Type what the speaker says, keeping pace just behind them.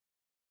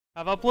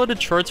I've uploaded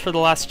shorts for the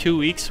last 2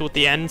 weeks with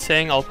the end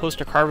saying I'll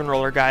post a carbon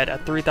roller guide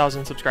at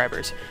 3,000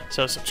 subscribers,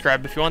 so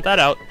subscribe if you want that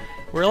out.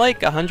 We're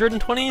like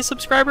 120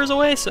 subscribers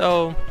away,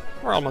 so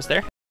we're almost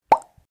there.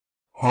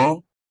 Huh?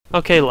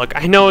 Okay, look,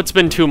 I know it's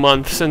been 2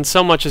 months and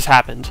so much has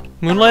happened.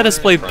 Moonlight has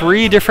played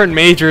 3 different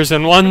majors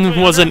and one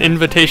was an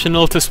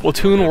invitational to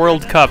Splatoon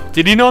World Cup.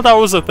 Did you know that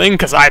was a thing?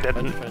 'Cause I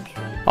didn't.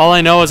 All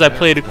I know is I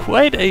played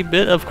quite a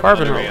bit of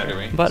carbon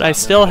roller, but I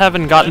still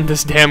haven't gotten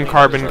this damn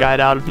carbon guide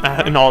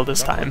out in all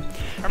this time.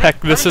 Heck,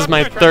 this is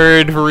my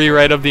 3rd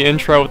rewrite of the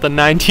intro with a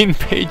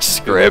 19-page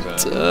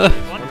script.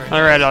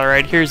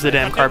 Alright, here's the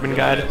damn carbon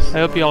guide. I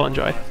hope you all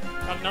enjoy.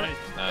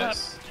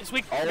 Nice.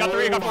 Sweet, got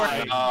 3, got 4.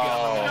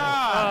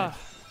 Oh.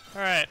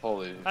 Alright.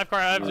 Holy. I have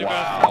Sukka.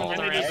 Wow.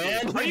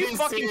 Are you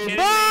fucking kidding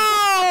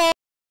me?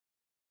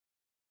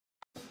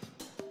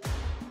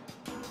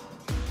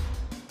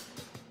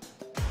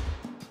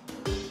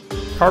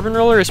 Carbon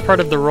roller is part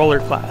of the roller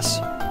class,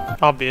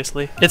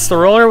 obviously. It's the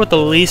roller with the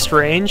least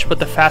range but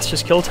the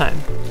fastest kill time.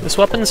 This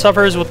weapon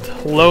suffers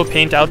with low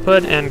paint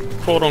output and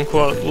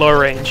quote-unquote low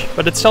range,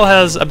 but it still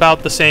has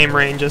about the same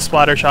range as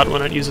Splattershot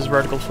when it uses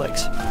vertical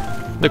flicks.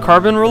 The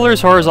carbon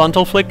roller's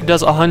horizontal flick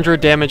does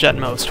 100 damage at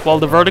most, while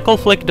the vertical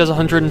flick does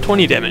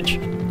 120 damage.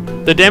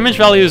 The damage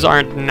values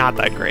aren't not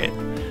that great.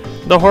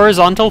 The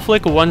horizontal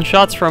flick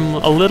one-shots from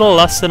a little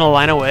less than a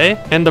line away,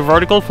 and the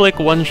vertical flick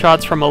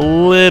one-shots from a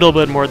little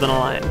bit more than a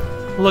line.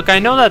 Look, I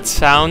know that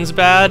sounds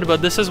bad,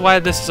 but this is why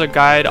this is a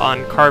guide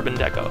on carbon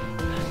Deco,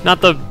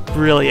 not the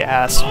really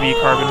ass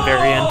V-carbon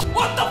variant.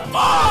 What the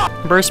fuck?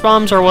 Burst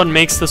bombs are what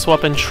makes this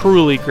weapon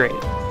truly great.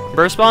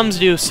 Burst bombs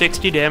do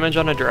 60 damage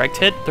on a direct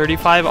hit,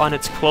 35 on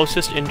its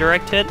closest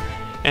indirect hit,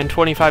 and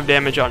 25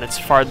 damage on its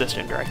farthest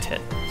indirect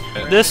hit.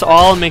 This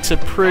all makes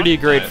it pretty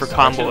great for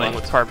comboing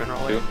with carbon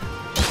roller.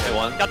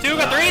 Got 2,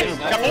 got 3,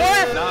 got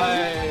 4!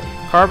 Nice.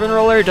 Carbon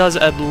roller does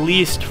at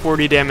least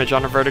 40 damage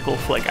on a vertical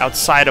flick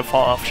outside of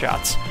fall-off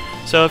shots.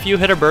 So if you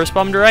hit a burst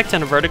bomb direct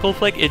and a vertical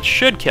flick, it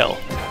should kill.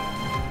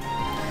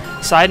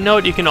 Side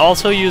note, you can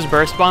also use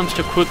burst bombs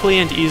to quickly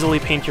and easily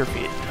paint your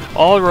feet.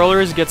 All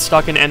rollers get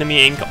stuck in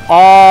enemy ink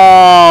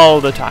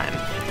all the time,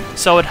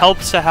 so it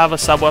helps to have a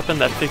sub-weapon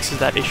that fixes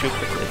that issue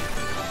quickly.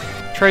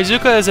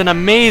 Trizooka is an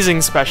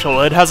amazing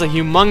special. It has a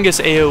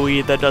humongous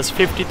AoE that does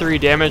 53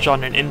 damage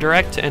on an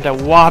indirect and a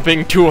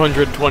whopping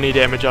 220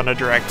 damage on a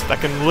direct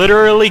that can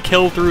literally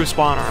kill through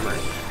spawn armor.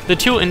 The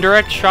 2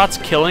 indirect shots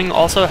killing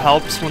also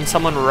helps when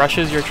someone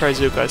rushes your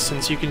Trizooka,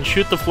 since you can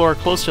shoot the floor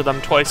close to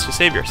them twice to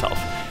save yourself.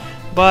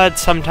 But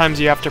sometimes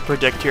you have to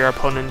predict your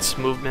opponent's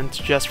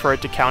movement just for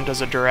it to count as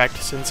a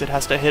direct, since it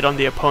has to hit on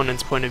the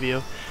opponent's point of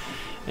view.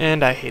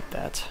 And I hate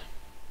that.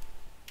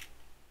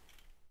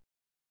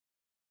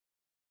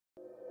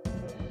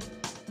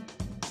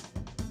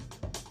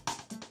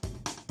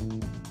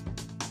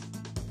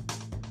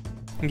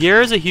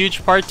 Gear is a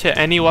huge part to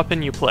any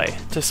weapon you play,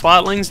 to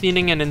Slotlings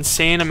needing an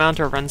insane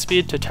amount of run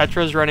speed to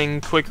Tetras running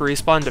quick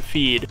respawn to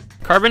feed.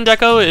 Carbon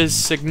Deco is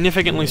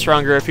significantly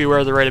stronger if you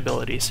wear the right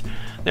abilities.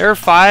 There are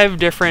 5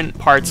 different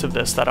parts of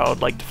this that I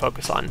would like to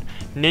focus on: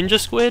 Ninja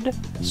Squid,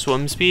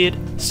 Swim Speed,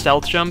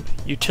 Stealth Jump,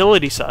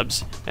 Utility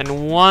Subs,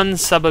 and 1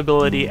 sub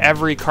ability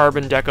every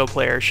Carbon Deco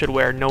player should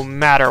wear no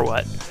matter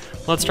what.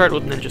 Let's start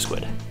with Ninja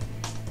Squid.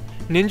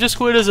 Ninja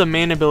Squid is a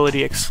main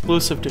ability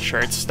exclusive to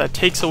shirts that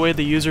takes away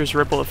the user's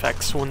ripple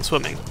effects when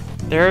swimming.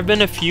 There have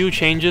been a few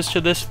changes to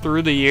this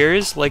through the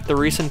years, like the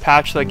recent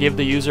patch that gave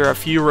the user a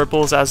few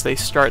ripples as they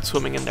start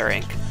swimming in their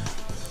ink.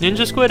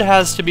 Ninja Squid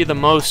has to be the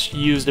most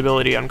used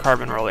ability on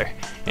Carbon Roller,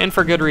 and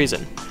for good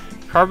reason.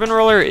 Carbon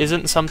Roller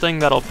isn't something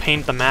that'll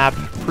paint the map,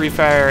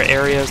 pre-fire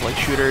areas like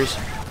shooters,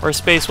 or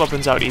space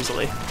weapons out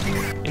easily.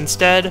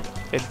 Instead,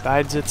 it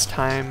bides its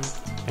time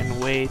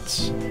and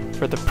waits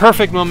for the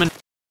perfect moment.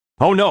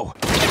 Oh no!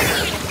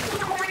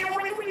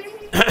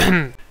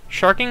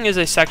 Sharking is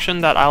a section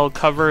that I'll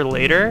cover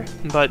later,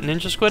 but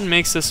Ninja Squid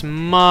makes this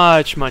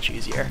much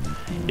easier.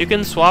 You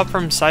can swap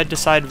from side to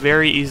side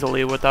very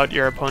easily without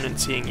your opponent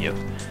seeing you,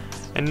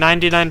 and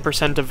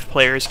 99% of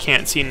players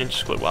can't see Ninja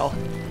Squid well.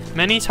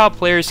 Many top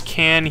players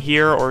can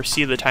hear or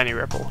see the tiny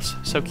ripples,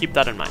 so keep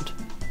that in mind.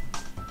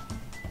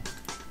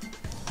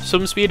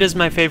 Swim Speed is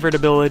my favorite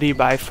ability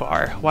by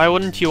far. Why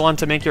wouldn't you want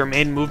to make your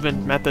main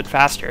movement method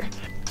faster?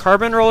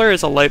 Carbon Roller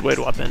is a lightweight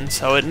weapon,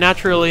 so it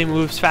naturally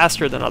moves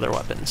faster than other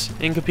weapons.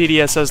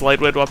 Incopedia says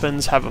lightweight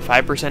weapons have a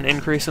 5%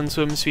 increase in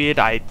swim speed.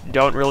 I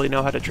don't really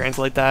know how to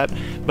translate that,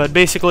 but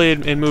basically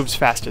it moves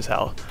fast as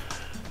hell.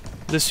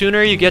 The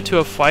sooner you get to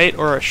a fight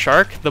or a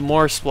shark, the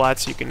more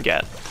splats you can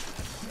get.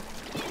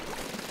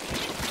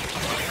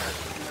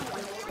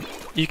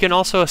 You can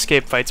also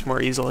escape fights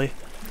more easily.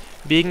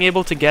 Being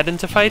able to get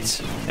into fights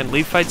and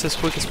leave fights as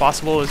quick as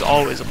possible is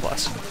always a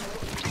plus.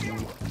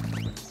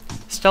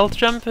 Stealth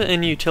Jump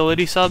and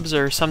Utility Subs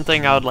are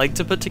something I would like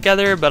to put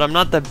together, but I'm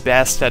not the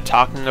best at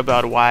talking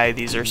about why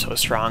these are so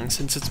strong,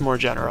 since it's more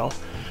general.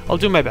 I'll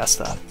do my best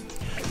though.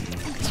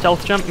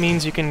 Stealth Jump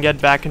means you can get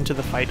back into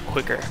the fight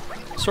quicker,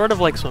 sort of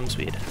like Swim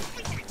Speed.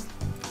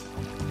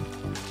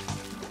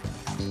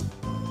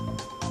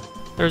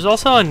 There's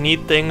also a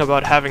neat thing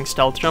about having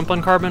stealth jump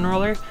on Carbon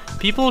Roller.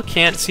 People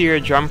can't see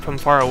your jump from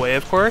far away,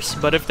 of course,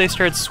 but if they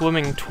start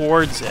swimming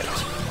towards it.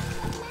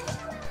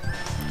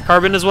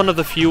 Carbon is one of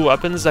the few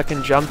weapons that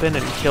can jump in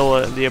and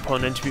kill the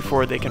opponent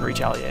before they can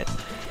retaliate.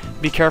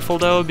 Be careful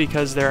though,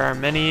 because there are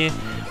many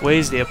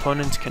ways the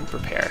opponent can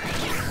prepare.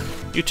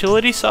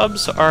 Utility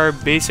subs are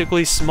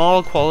basically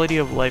small quality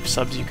of life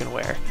subs you can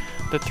wear.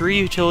 The 3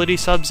 utility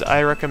subs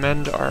I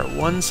recommend are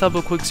 1 sub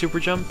of Quick Super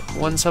Jump,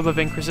 1 sub of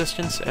Ink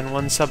Resistance, and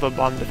 1 sub of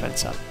Bomb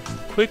Defense Sub.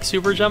 Quick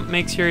Super Jump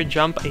makes your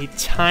jump a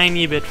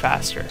tiny bit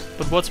faster,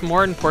 but what's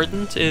more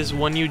important is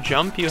when you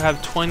jump you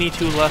have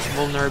 22 less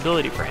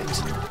vulnerability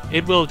frames.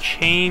 It will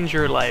change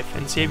your life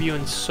and save you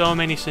in so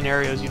many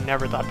scenarios you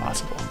never thought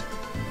possible.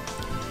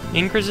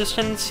 Ink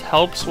Resistance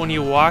helps when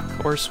you walk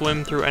or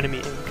swim through enemy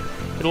ink.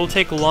 It will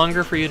take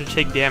longer for you to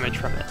take damage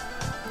from it.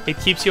 It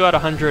keeps you at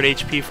 100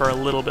 HP for a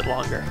little bit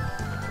longer.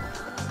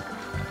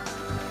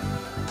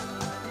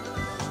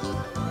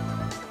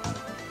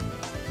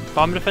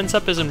 Bomb Defense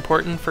Up is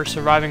important for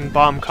surviving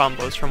bomb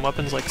combos from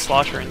weapons like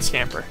Slosher and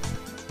Stamper.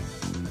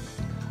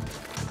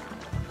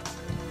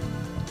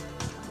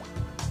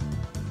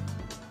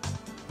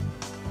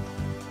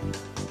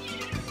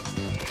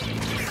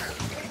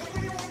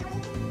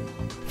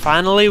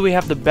 Finally, we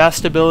have the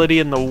best ability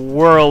in the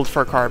world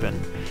for Carbon.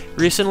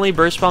 Recently,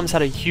 Burst Bombs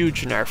had a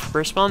huge nerf.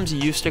 Burst Bombs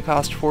used to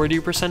cost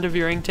 40% of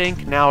your ink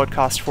tank, now it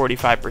costs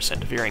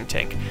 45% of your ink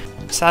tank.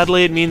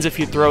 Sadly, it means if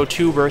you throw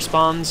 2 Burst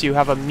Bombs, you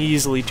have a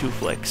measly 2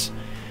 flicks.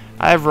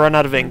 I have run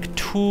out of ink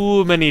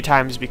too many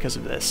times because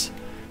of this.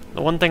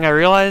 The one thing I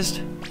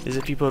realized is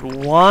if you put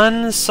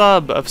 1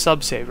 sub of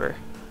Sub Saver,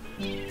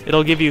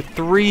 it'll give you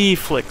 3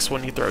 flicks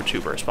when you throw 2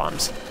 Burst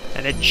Bombs,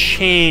 and it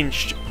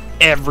changed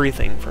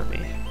everything for me.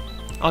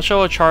 I'll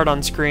show a chart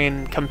on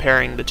screen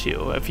comparing the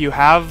two, if you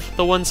have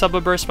the 1 sub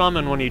of Burst Bomb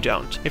and when you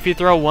don't. If you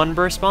throw 1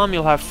 Burst Bomb,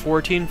 you'll have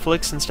 14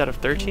 flicks instead of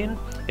 13.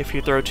 If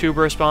you throw 2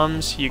 Burst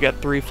Bombs, you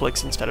get 3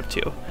 flicks instead of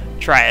 2.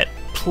 Try it.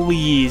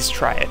 Please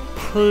try it.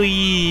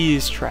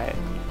 Please try it.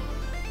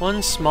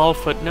 One small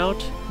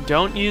footnote,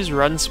 don't use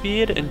Run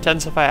Speed,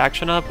 Intensify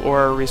Action Up,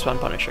 or Respawn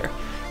Punisher.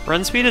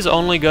 Run Speed is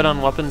only good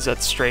on weapons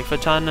that strafe a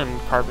ton,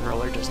 and Carbon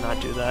Roller does not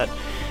do that.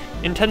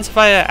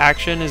 Intensify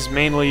Action is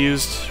mainly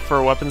used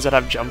for weapons that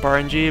have jump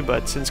RNG,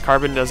 but since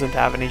Carbon doesn't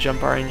have any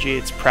jump RNG,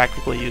 it's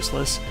practically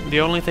useless.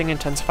 The only thing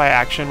Intensify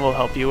Action will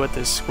help you with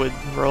is Squid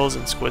Rolls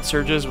and Squid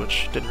Surges,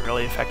 which didn't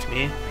really affect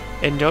me.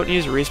 And don't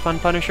use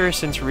Respawn Punisher,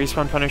 since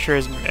Respawn Punisher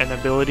is an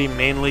ability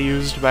mainly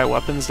used by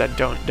weapons that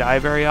don't die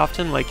very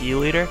often, like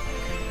E-Leader.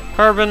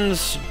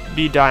 Carbon's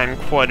be dying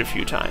quite a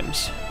few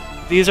times.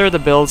 These are the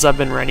builds I've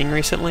been running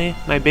recently.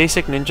 My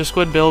basic Ninja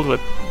Squid build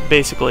with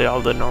basically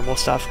all the normal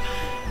stuff.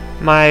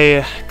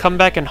 My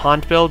comeback and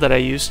haunt build that I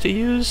used to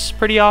use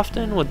pretty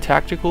often with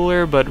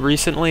Tacticooler, but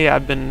recently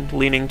I've been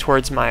leaning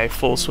towards my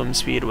full swim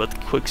speed with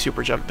quick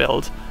super jump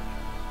build.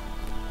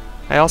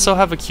 I also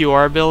have a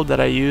QR build that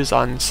I use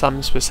on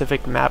some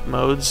specific map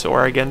modes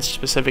or against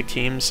specific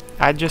teams.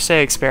 I'd just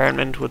say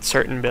experiment with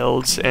certain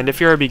builds, and if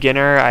you're a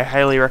beginner, I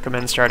highly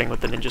recommend starting with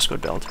the Ninja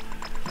Squid build.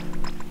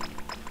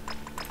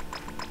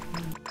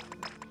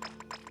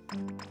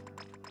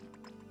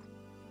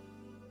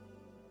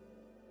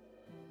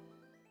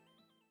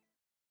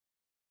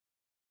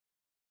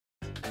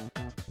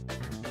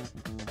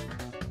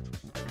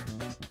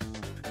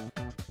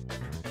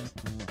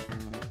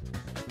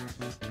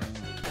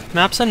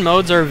 Maps and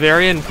modes are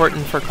very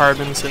important for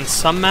Carbon since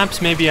some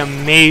maps may be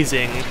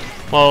amazing,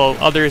 while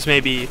others may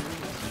be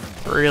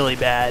really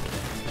bad.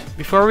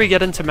 Before we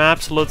get into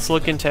maps, let's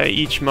look into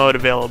each mode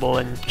available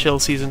in Chill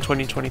Season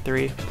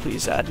 2023.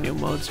 Please add new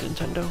modes,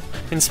 Nintendo.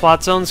 In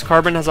Splat Zones,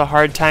 Carbon has a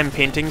hard time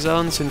painting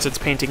zones since its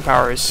painting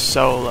power is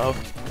so low.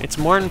 It's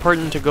more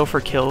important to go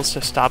for kills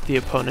to stop the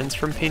opponents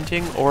from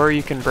painting, or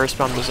you can burst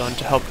bomb the zone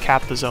to help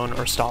cap the zone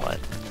or stall it.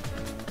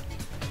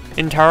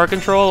 In tower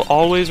control,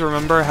 always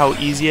remember how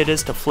easy it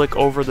is to flick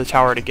over the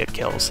tower to get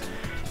kills,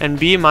 and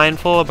be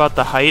mindful about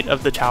the height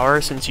of the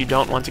tower since you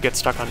don't want to get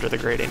stuck under the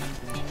grating.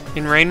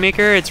 In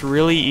Rainmaker, it's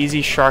really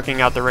easy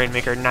sharking out the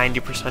Rainmaker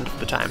 90% of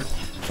the time.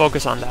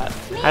 Focus on that.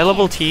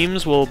 High-level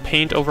teams will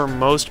paint over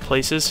most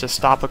places to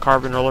stop a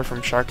Carbon Roller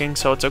from sharking,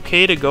 so it's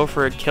okay to go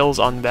for kills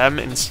on them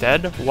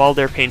instead while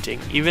they're painting,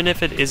 even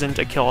if it isn't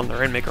a kill on the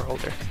Rainmaker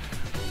holder.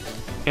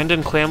 And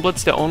in Clam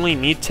Blitz, the only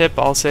neat tip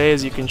I'll say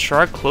is you can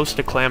shark close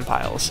to clam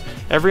piles.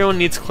 Everyone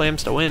needs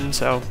clams to win,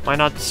 so why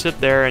not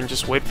sit there and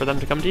just wait for them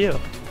to come to you?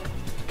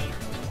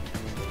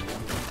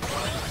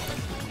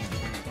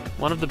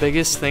 One of the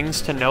biggest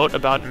things to note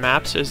about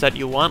maps is that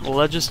you want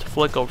ledges to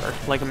flick over,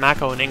 like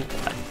Mako and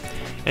Inkblot.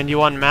 And you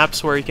want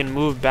maps where you can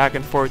move back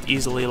and forth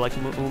easily, like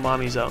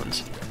Umami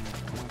Zones.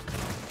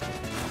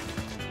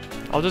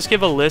 I'll just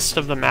give a list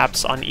of the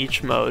maps on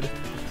each mode.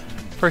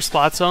 For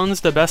Splat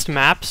Zones, the best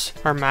maps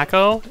are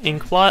Mako,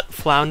 Inkblot,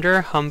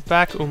 Flounder,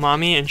 Humpback,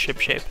 Umami, and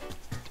Shipshape.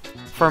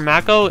 For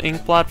Mako,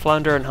 Inkblot,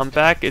 Flounder, and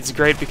Humpback, it's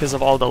great because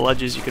of all the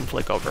ledges you can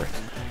flick over.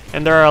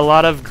 And there are a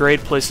lot of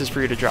great places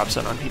for you to drop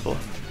zone on people.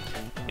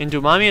 In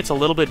Umami it's a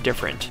little bit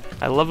different.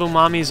 I love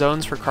Umami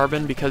zones for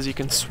Carbon because you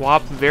can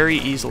swap very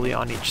easily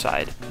on each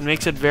side. It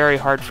makes it very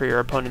hard for your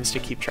opponents to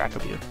keep track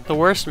of you. The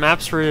worst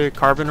maps for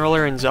Carbon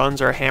Roller in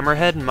zones are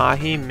Hammerhead,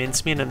 Mahi,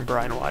 Mincemeat, and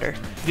Brine Water.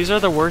 These are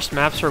the worst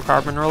maps for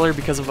Carbon Roller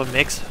because of a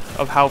mix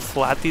of how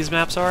flat these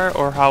maps are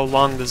or how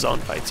long the zone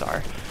fights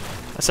are.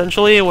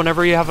 Essentially,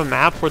 whenever you have a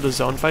map where the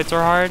zone fights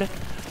are hard,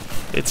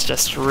 it's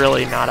just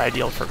really not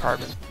ideal for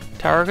Carbon.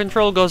 Tower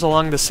control goes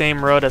along the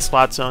same road as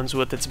flat zones,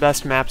 with its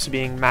best maps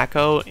being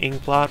Mako,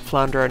 Inkblot,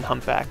 Flounder, and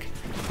Humpback,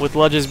 with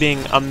ledges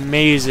being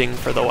amazing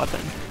for the weapon.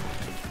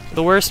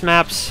 The worst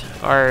maps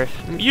are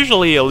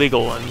usually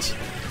illegal ones.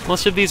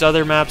 Most of these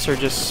other maps are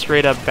just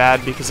straight up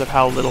bad because of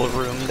how little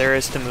room there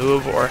is to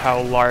move or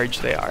how large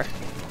they are.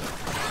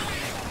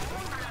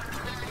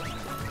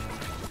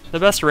 The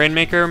best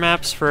Rainmaker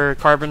maps for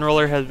Carbon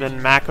Roller have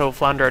been Mako,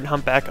 Flounder, and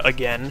Humpback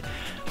again,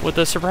 with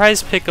a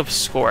surprise pick of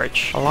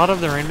Scorch. A lot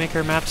of the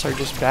Rainmaker maps are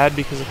just bad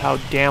because of how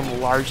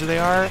damn large they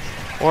are,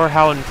 or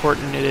how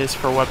important it is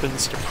for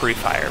weapons to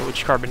pre-fire,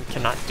 which Carbon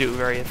cannot do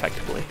very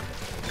effectively.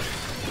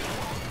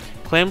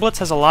 Clam Blitz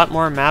has a lot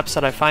more maps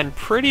that I find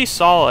pretty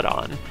solid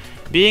on.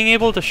 Being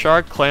able to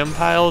shark clam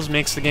piles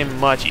makes the game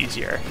much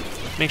easier.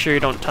 Make sure you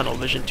don't tunnel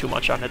vision too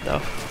much on it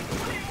though.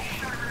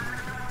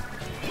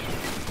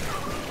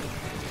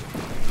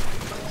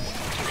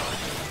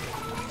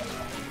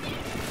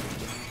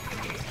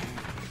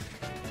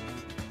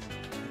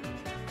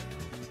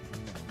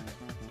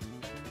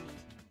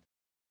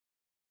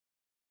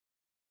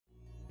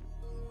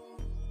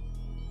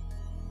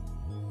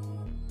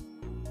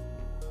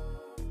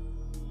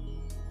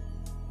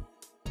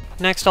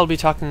 Next I'll be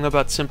talking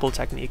about simple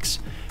techniques.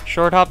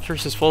 Short hops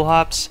versus full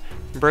hops,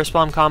 burst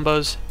bomb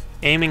combos,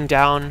 aiming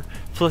down,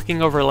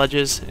 flicking over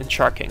ledges, and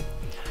sharking.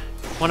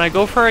 When I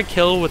go for a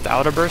kill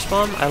without a burst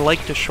bomb, I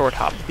like to short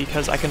hop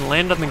because I can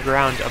land on the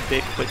ground a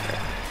bit quicker.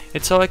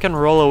 It's so I can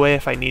roll away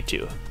if I need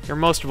to. You're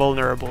most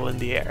vulnerable in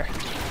the air.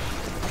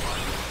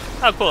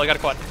 Oh cool, I got a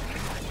quad.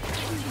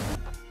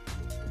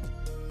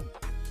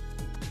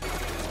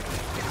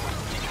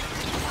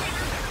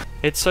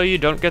 It's so you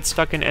don't get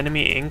stuck in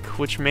enemy ink,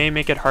 which may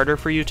make it harder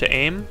for you to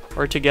aim,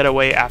 or to get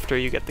away after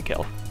you get the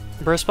kill.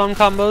 Burst bomb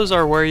combos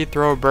are where you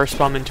throw a burst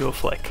bomb into a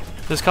flick.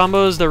 This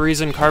combo is the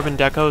reason Carbon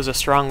Deco is a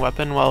strong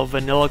weapon, while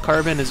Vanilla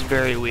Carbon is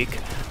very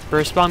weak.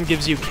 Burst bomb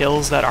gives you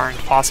kills that aren't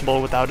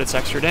possible without its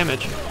extra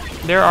damage.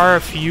 There are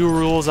a few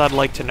rules I'd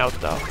like to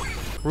note though.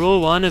 Rule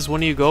 1 is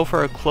when you go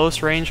for a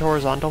close range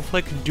horizontal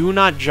flick, do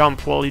not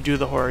jump while you do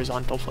the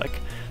horizontal flick.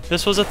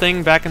 This was a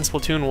thing back in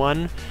Splatoon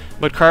 1,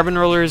 but Carbon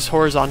Roller's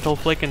horizontal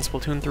flick in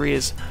Splatoon 3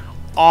 is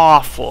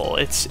awful.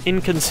 It's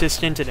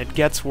inconsistent and it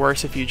gets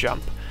worse if you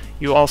jump.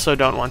 You also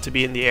don't want to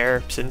be in the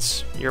air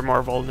since you're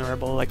more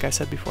vulnerable, like I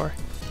said before.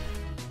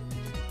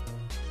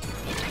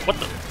 What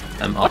the?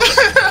 I'm off.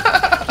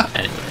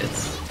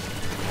 Anyways.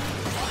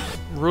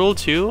 Rule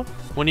 2,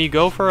 when you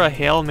go for a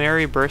Hail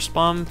Mary burst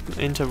bomb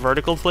into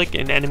vertical flick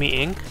in enemy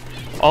ink,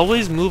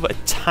 always move a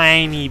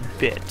tiny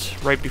bit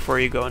right before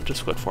you go into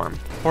squid form,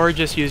 or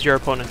just use your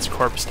opponent's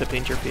corpse to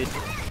paint your feed.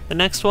 The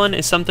next one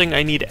is something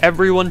I need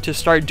everyone to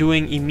start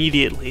doing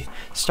immediately.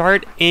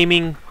 Start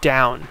aiming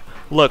down.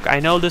 Look, I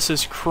know this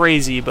is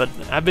crazy, but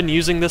I've been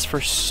using this for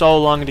so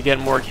long to get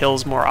more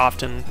kills more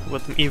often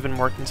with even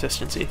more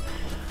consistency.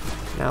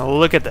 Now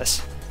look at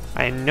this.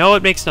 I know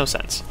it makes no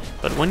sense,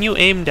 but when you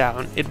aim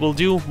down, it will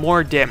do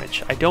more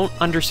damage. I don't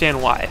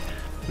understand why.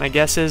 My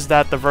guess is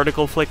that the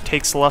vertical flick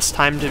takes less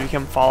time to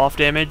become fall-off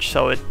damage,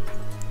 so it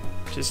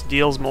just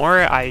deals more.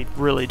 I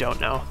really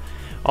don't know.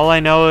 All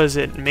I know is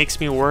it makes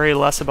me worry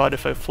less about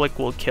if a flick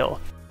will kill.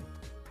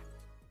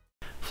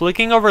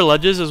 Flicking over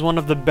ledges is one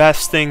of the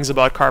best things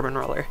about Carbon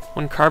Roller.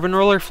 When Carbon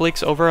Roller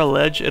flicks over a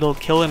ledge, it'll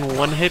kill in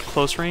 1 hit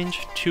close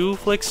range, 2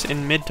 flicks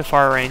in mid to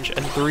far range,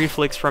 and 3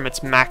 flicks from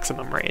its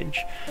maximum range.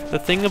 The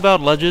thing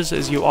about ledges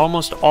is you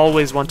almost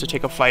always want to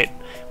take a fight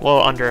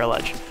while under a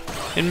ledge.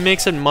 It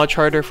makes it much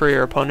harder for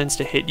your opponents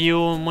to hit you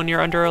when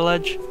you're under a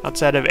ledge,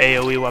 outside of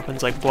AoE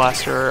weapons like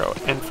Blaster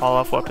and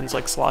fall-off weapons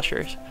like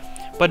Sloshers.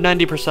 But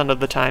 90% of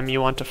the time you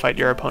want to fight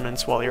your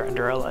opponents while you're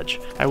under a ledge.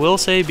 I will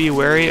say be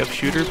wary of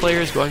shooter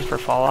players going for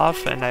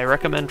fall-off, and I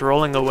recommend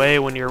rolling away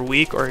when you're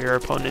weak or your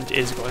opponent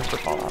is going for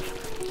fall-off.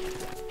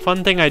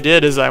 Fun thing I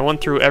did is I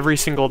went through every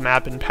single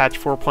map in patch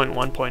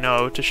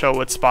 4.1.0 to show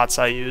what spots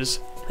I use.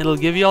 It'll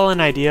give you all an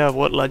idea of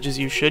what ledges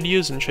you should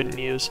use and shouldn't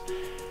use.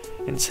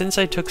 And since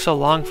I took so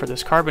long for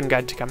this Carbon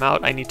guide to come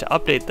out, I need to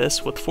update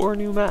this with 4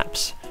 new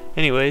maps.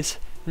 Anyways,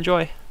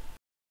 enjoy!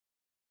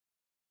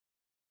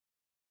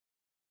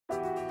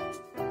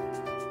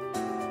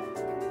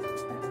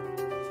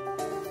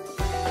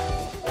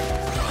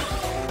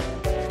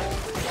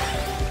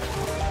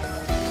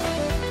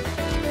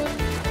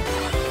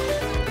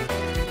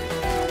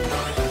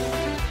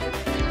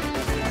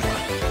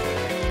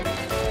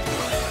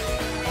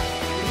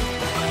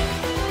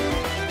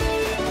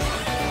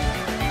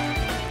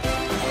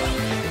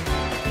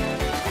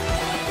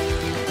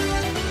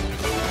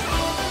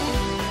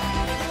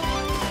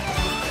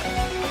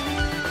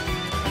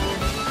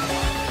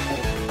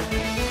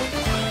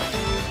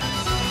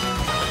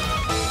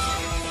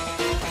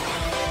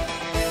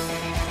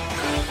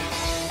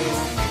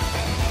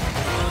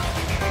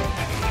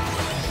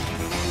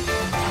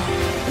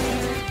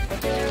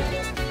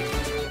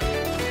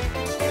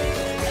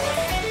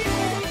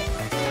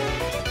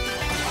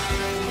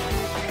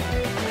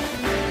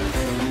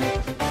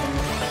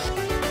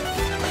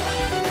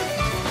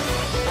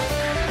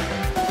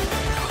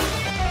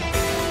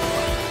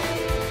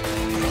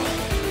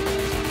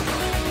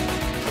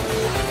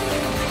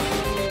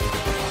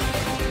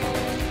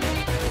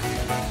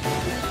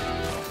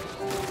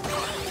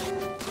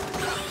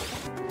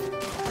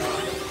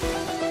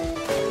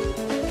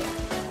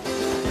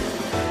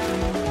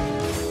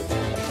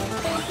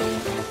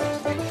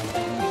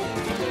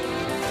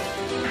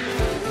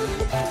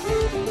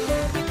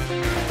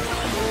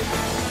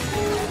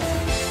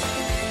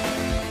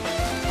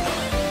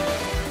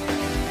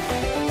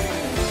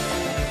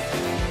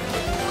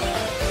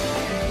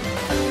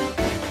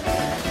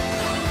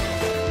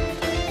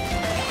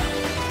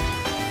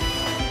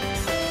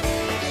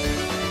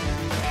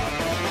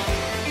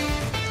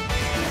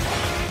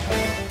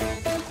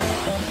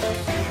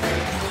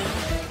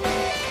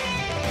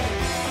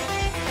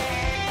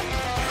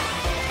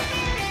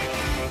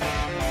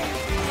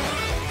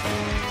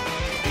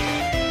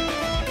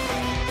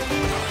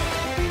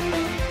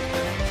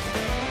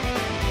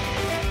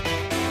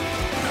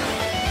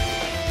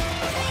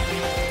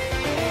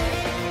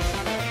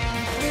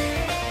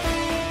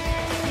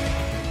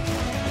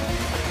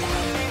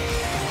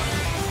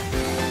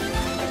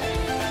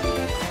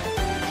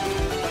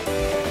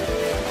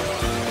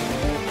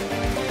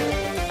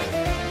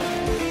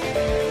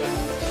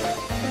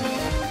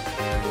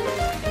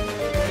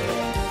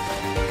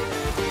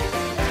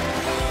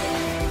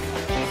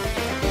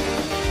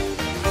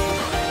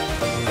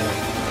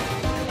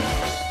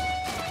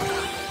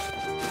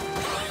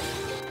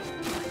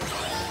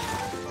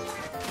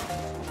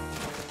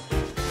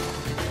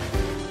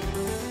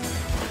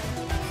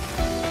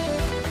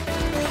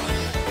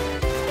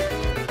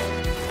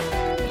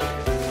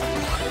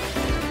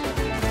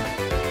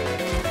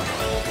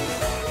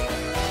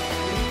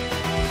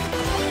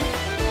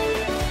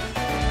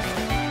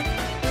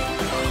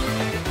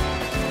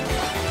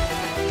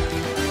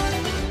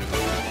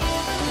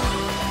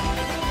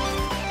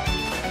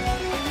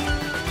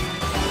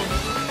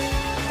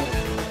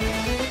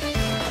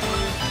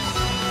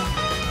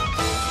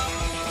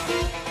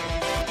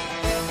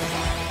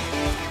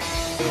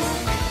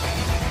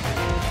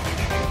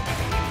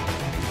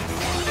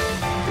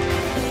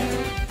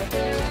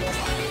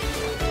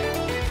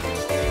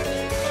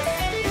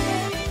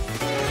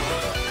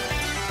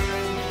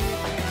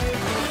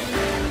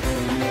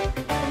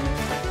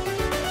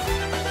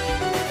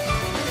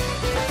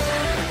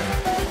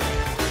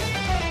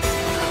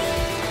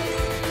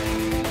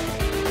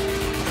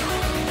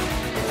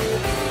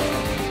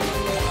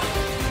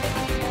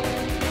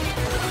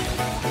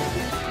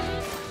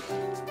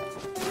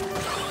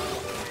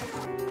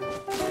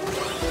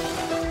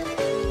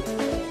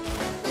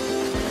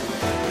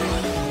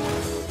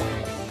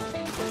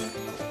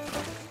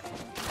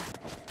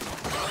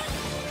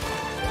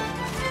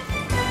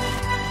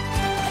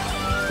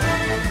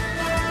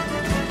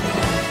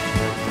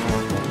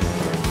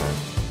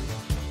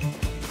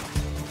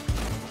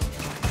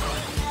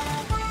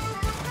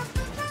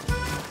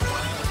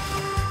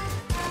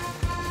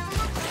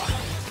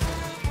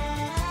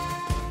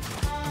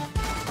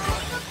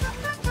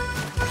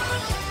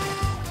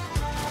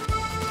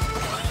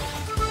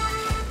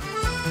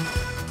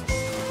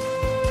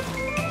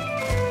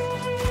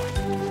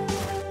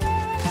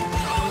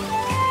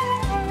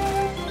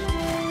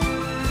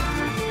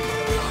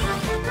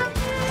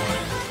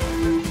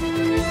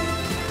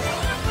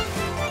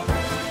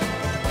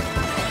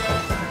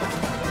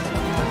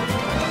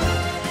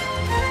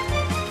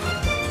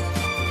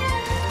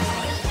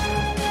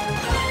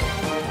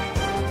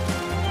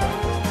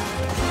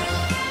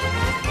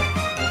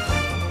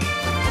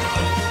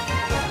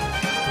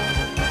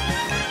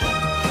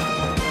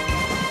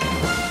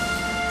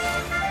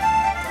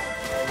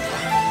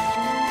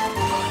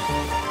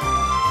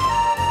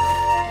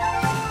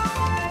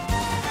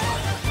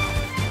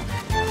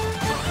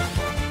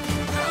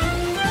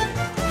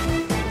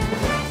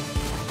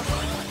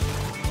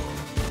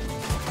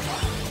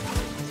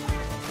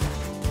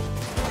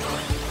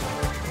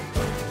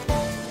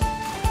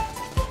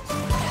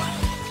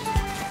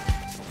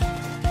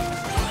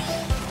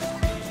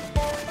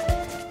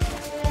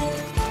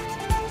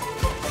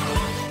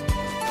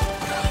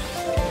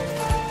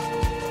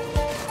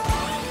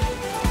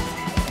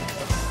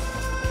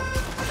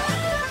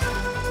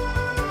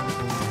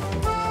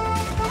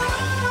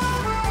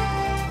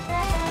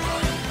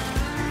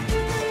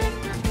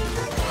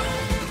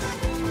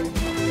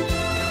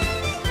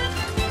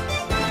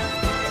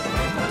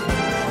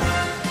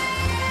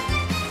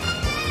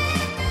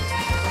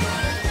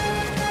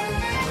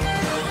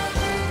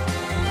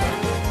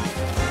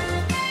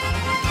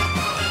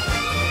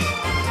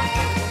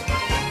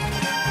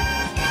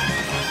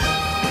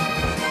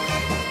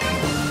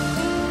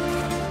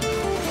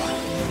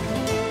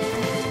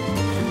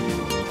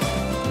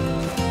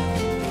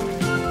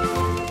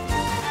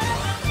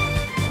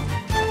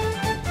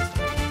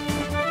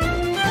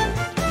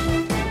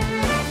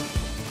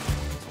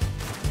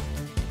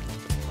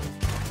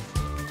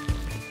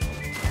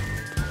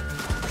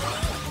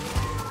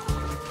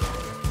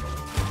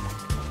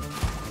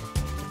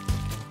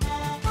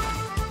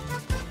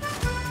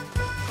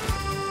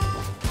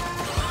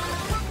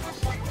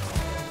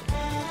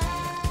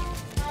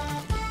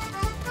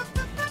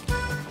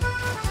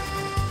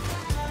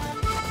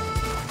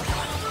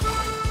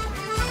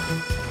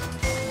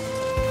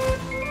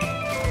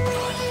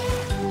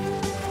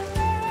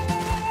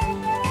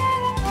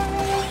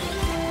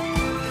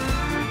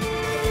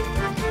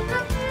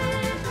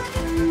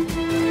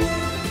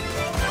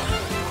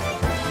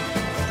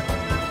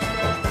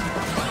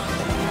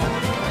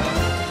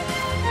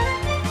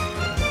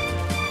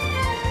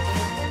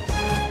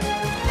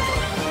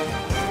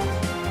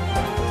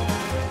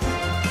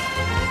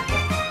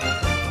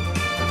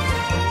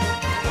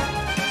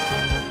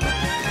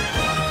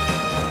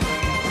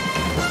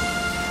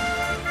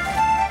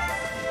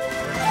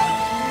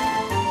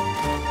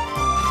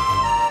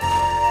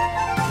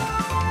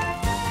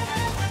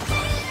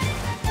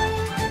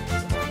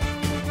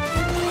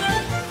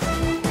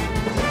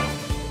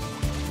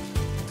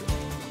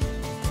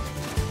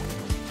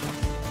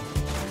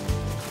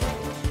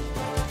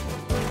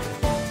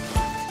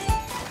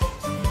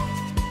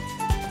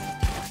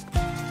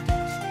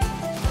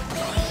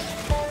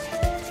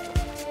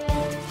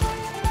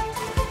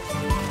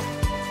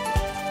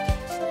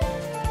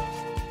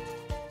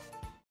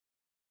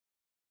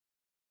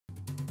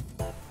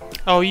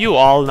 Oh, you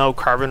all know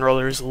carbon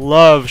rollers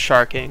love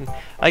sharking.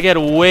 I get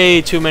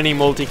way too many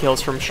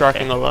multi-kills from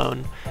sharking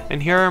alone.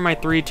 And here are my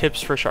 3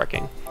 tips for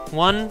sharking.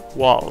 1.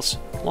 Walls.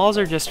 Walls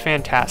are just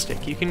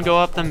fantastic. You can go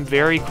up them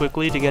very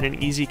quickly to get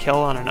an easy kill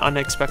on an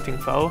unexpected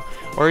foe,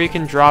 or you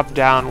can drop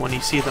down when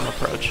you see them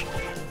approach.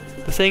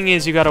 The thing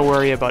is, you gotta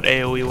worry about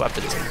AoE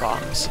weapons and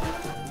bombs.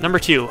 Number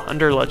 2.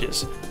 Under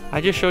ledges. I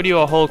just showed you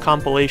a whole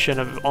compilation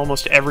of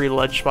almost every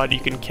ledge spot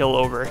you can kill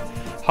over.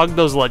 Hug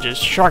those ledges,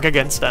 shark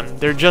against them,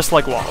 they're just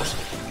like walls.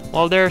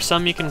 While there are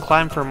some you can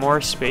climb for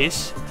more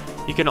space,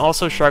 you can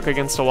also shark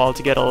against a wall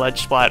to get a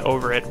ledge splat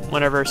over it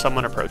whenever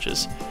someone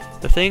approaches.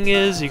 The thing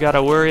is, you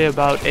gotta worry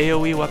about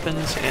AoE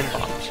weapons and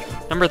bombs.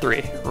 Number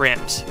 3.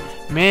 Ramps.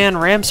 Man,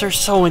 ramps are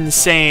so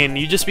insane,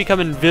 you just become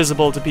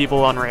invisible to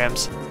people on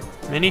ramps.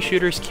 Many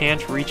shooters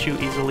can't reach you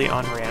easily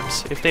on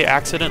ramps. If they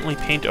accidentally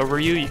paint over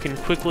you, you can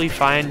quickly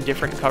find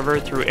different cover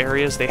through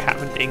areas they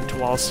haven't inked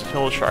while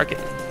still sharking.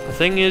 The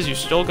thing is, you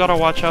still gotta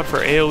watch out for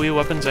AoE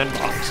weapons and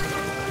bombs.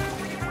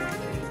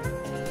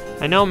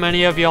 I know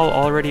many of y'all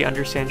already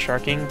understand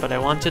sharking, but I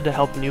wanted to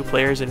help new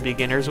players and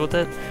beginners with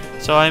it,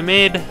 so I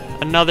made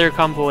another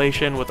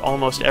compilation with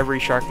almost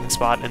every sharking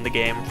spot in the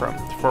game from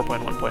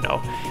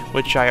 4.1.0,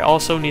 which I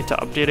also need to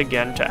update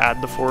again to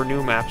add the 4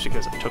 new maps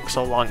because it took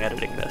so long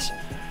editing this.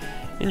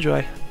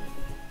 Enjoy.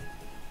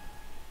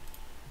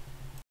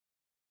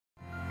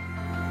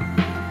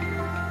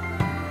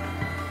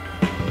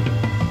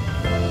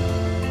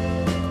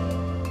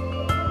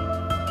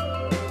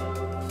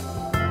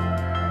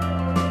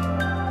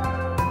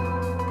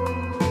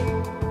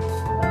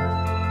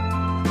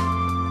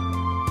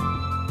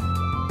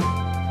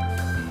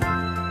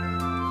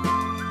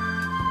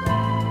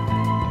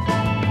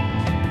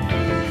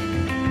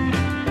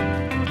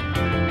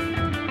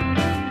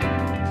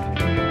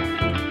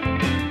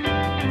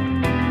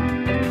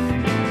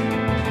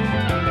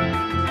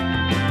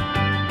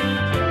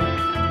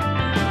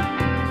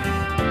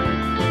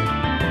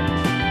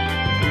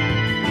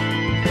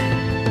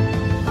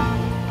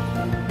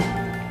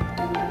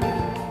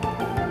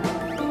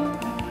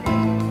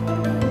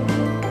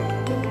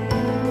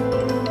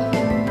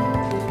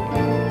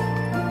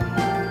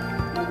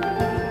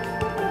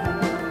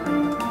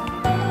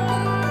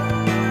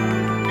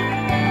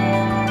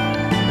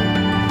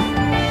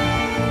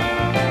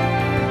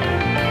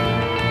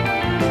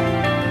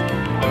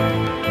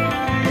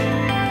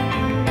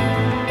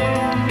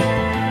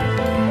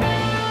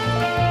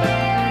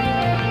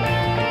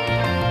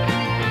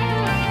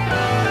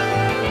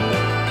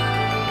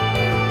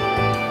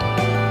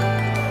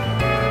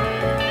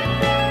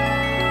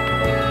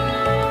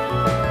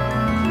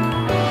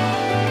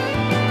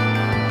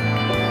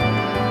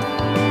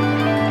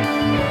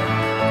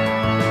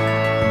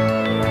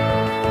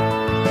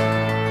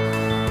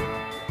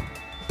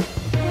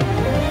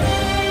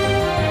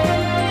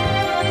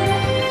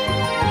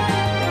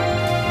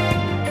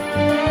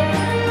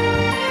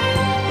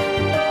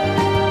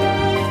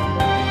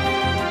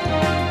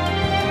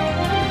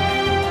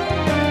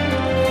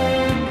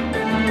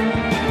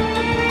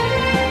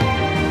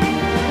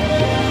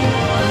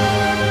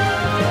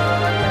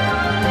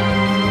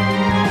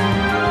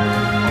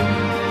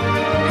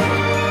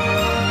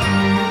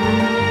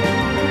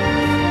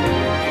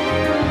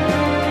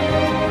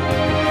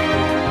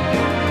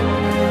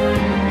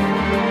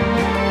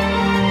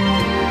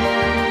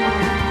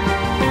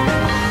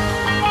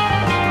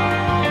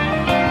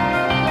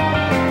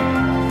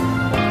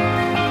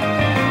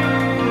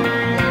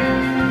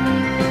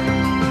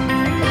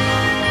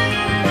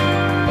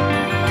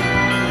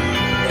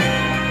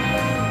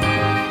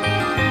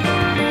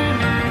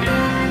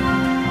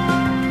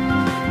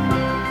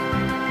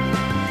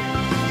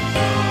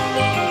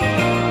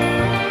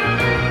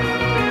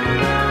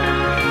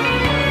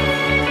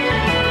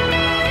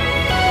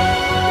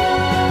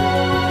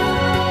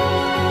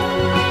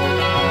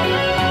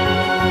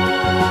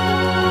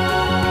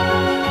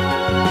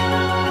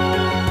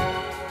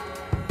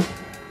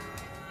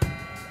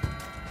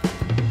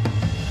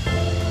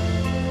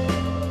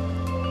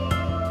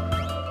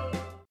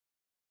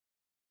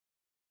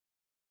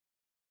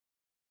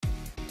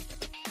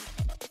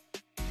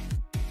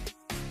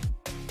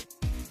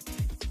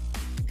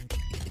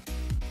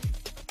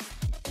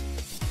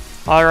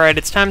 Alright,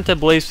 it's time to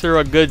blaze through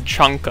a good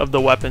chunk of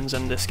the weapons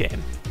in this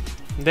game.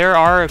 There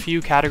are a few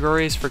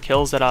categories for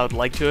kills that I would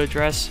like to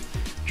address: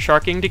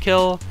 sharking to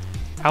kill,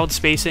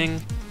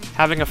 outspacing,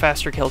 having a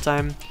faster kill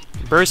time,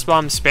 burst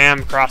bomb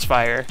spam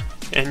crossfire,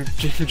 and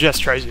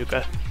just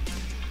Trizooka.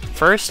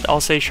 First, I'll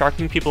say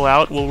sharking people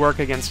out will work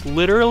against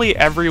literally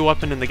every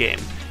weapon in the game.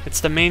 It's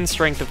the main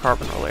strength of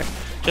Carbon Roller.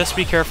 Just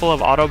be careful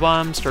of auto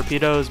bombs,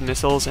 torpedoes,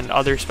 missiles, and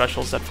other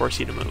specials that force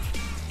you to move.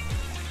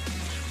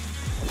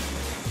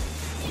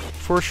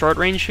 For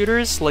short-range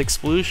shooters like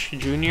Sploosh,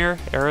 Junior,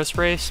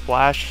 Aerospray,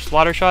 Splash,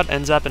 Splattershot,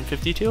 NZAP, and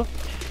 52,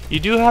 you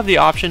do have the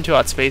option to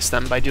outspace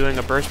them by doing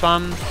a burst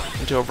bomb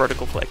into a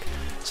vertical flick,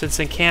 since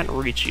they can't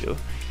reach you.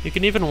 You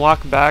can even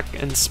walk back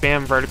and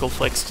spam vertical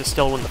flicks to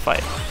still win the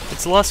fight.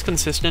 It's less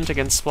consistent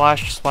against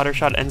Splash,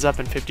 Splattershot ends up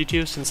in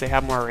 52 since they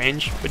have more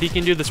range, but he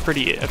can do this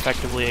pretty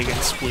effectively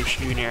against Sploosh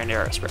Jr. and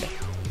Aerospray.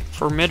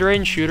 For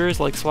mid-range shooters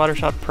like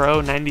Splattershot Pro,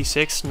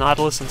 96,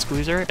 Nautilus, and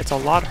Squeezer, it's a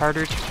lot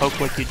harder to poke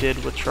like you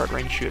did with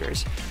short-range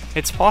shooters.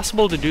 It's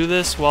possible to do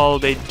this while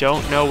they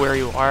don't know where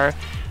you are,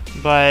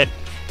 but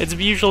it's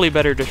usually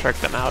better to trick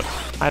them out.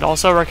 I'd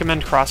also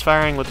recommend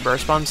crossfiring with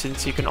Burst Bomb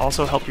since you can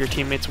also help your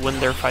teammates win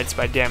their fights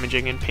by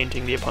damaging and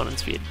painting the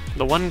opponent's feet.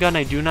 The one gun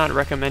I do not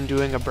recommend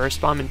doing a Burst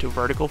Bomb into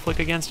vertical flick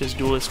against is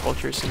Duelist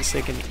Sculpture since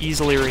they can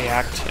easily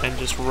react and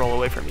just roll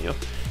away from you,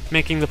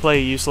 making the play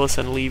useless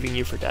and leaving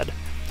you for dead.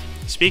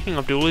 Speaking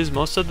of dualies,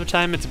 most of the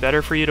time it's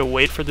better for you to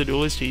wait for the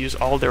dualies to use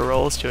all their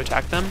rolls to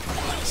attack them,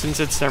 since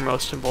it's their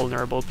most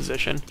vulnerable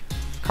position.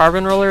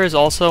 Carbon Roller is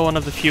also one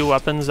of the few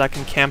weapons that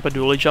can camp a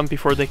dually jump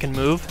before they can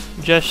move.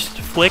 Just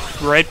flick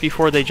right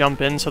before they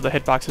jump in so the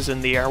hitbox is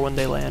in the air when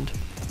they land.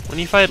 When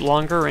you fight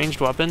longer ranged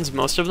weapons,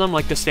 most of them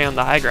like to stay on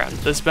the high ground.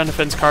 This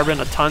benefits Carbon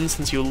a ton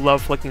since you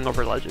love flicking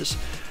over ledges.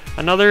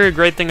 Another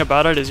great thing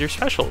about it is your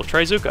special,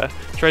 Trizooka.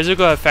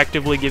 Trizooka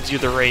effectively gives you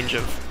the range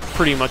of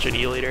pretty much an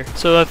E-leader.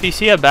 So if you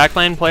see a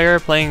backline player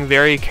playing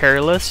very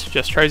careless,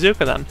 just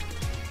Trizooka them.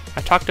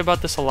 I talked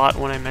about this a lot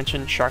when I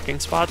mentioned sharking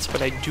spots,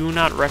 but I do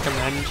not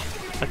recommend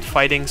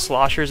fighting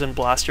sloshers and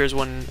blasters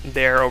when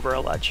they're over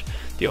a ledge.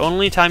 The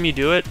only time you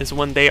do it is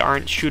when they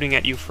aren't shooting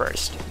at you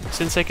first,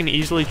 since they can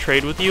easily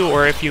trade with you,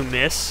 or if you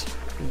miss,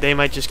 they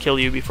might just kill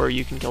you before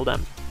you can kill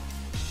them.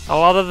 A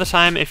lot of the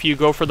time, if you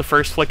go for the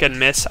first flick and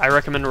miss, I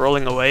recommend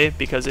rolling away,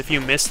 because if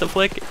you miss the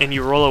flick and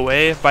you roll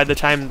away, by the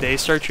time they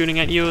start shooting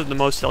at you, the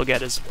most they'll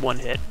get is one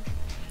hit.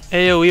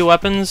 AoE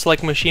weapons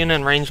like Machine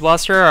and Range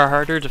Blaster are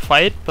harder to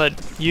fight,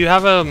 but you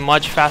have a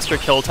much faster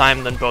kill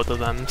time than both of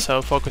them,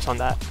 so focus on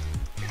that.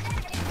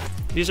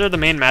 These are the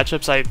main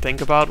matchups I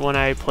think about when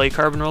I play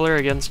Carbon Roller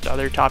against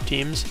other top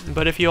teams,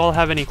 but if you all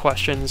have any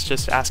questions,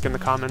 just ask in the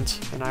comments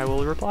and I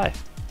will reply.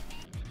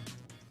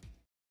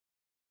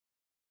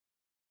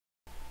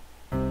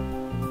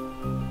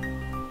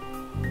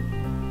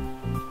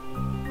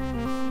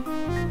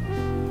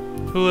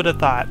 Who would have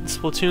thought?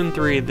 Splatoon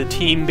 3, the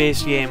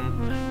team-based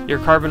game, your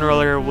Carbon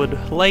Roller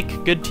would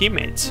like good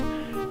teammates.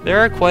 There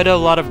are quite a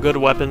lot of good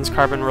weapons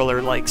Carbon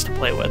Roller likes to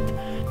play with.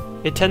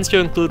 It tends to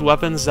include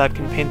weapons that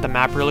can paint the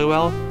map really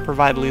well,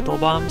 provide lethal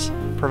bombs,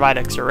 provide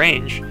extra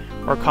range,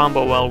 or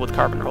combo well with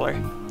Carbon Roller.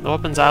 The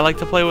weapons I like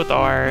to play with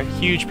are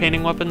huge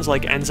painting weapons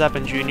like NZAP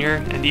and Junior,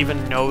 and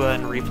even Nova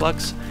and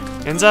Reflex.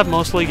 NZAP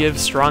mostly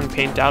gives strong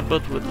paint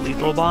output with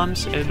lethal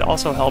bombs. It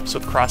also helps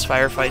with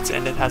crossfire fights,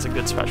 and it has a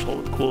good special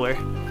with Cooler.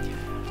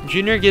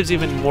 Junior gives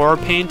even more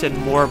paint and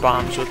more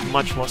bombs with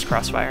much less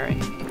crossfiring.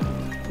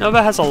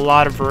 Nova has a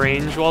lot of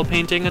range while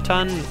painting a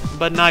ton,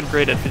 but not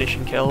great at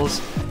finishing kills.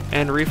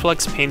 And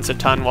Reflex paints a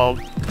ton while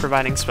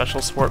providing special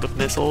support with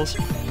missiles.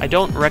 I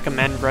don't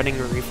recommend running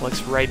a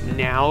Reflex right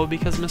now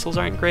because missiles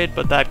aren't great,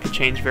 but that could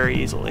change very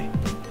easily.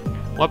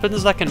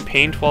 Weapons that can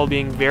paint while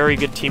being very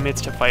good teammates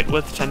to fight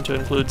with tend to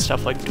include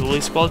stuff like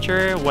Dually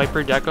Sculpture,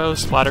 Wiper Deco,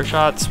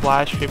 Splattershot,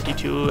 Splash,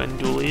 52, and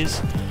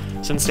Dualies,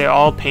 since they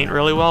all paint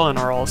really well and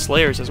are all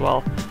Slayers as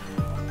well.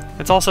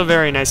 It's also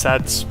very nice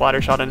that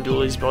Splattershot and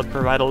Dualies both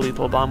provide a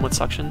lethal bomb with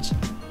suctions.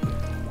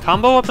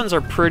 Combo weapons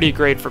are pretty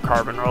great for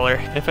Carbon Roller.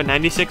 If a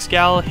 96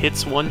 gal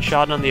hits one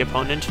shot on the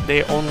opponent,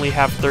 they only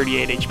have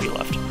 38 HP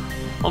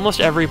left. Almost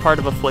every part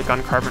of a flick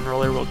on Carbon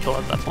Roller will kill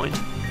at that point.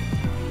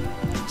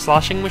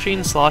 Sloshing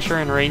Machine, Slosher,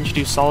 and Range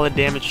do solid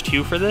damage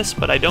too for this,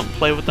 but I don't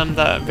play with them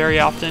that very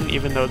often,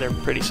 even though they're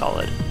pretty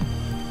solid.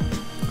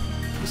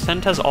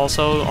 Stent has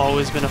also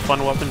always been a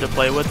fun weapon to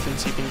play with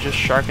since you can just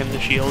sharken the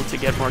shield to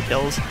get more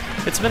kills.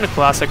 It's been a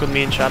classic with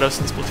me and Shadow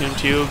since Splatoon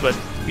 2, but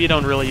we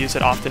don't really use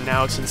it often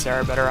now since there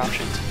are better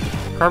options.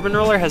 Carbon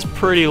Roller has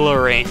pretty low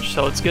range,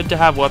 so it's good to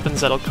have weapons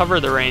that'll cover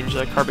the range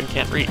that Carbon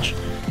can't reach.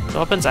 The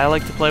weapons I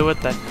like to play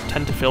with that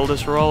tend to fill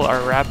this role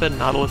are Rapid,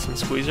 Nautilus, and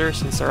Squeezer,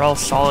 since they're all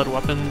solid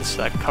weapons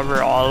that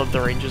cover all of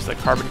the ranges that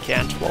Carbon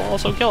can't, while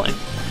also killing.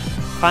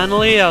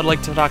 Finally, I would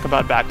like to talk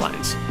about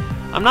backlines.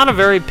 I'm not a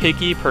very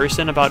picky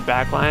person about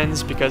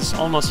backlines because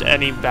almost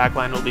any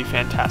backline will be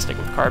fantastic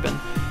with Carbon.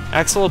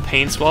 Axel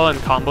paints well in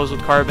combos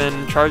with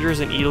Carbon, Chargers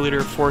and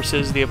E-Leader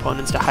forces the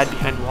opponents to hide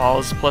behind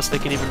walls, plus they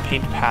can even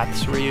paint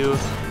paths for you.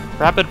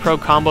 Rapid Pro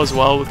combos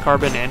well with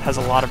Carbon and has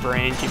a lot of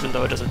range even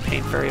though it doesn't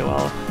paint very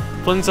well.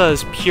 Flingza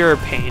is pure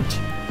paint.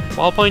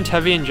 Wallpoint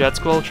Heavy and Jet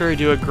Sculpture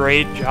do a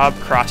great job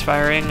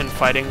crossfiring and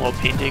fighting while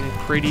painting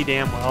pretty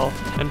damn well,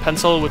 and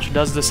Pencil, which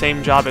does the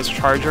same job as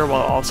Charger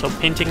while also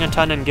painting a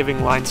ton and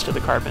giving lines to the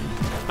Carbon.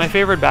 My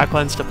favorite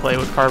backlines to play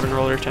with Carbon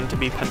Roller tend to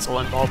be Pencil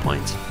and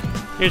Ballpoints.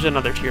 Here's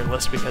another tier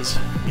list because,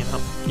 you know,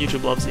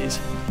 YouTube loves these.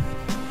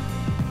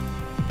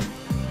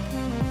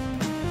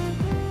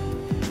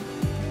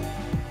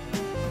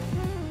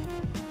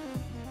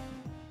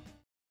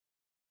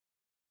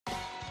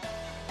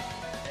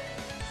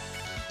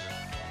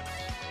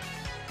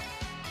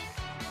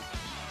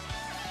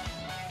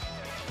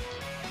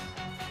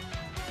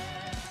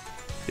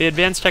 The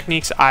advanced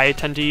techniques I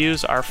tend to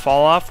use are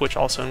fall off, which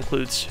also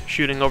includes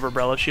shooting over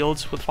umbrella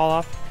shields with fall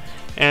off,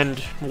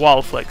 and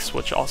wall flicks,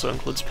 which also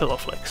includes pillow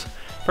flicks.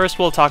 First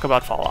we'll talk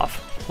about fall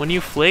off. When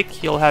you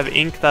flick, you'll have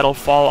ink that'll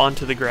fall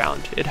onto the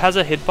ground. It has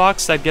a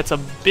hitbox that gets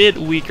a bit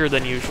weaker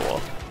than usual.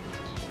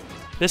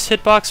 This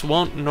hitbox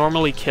won't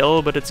normally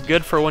kill, but it's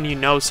good for when you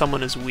know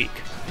someone is weak.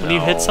 When you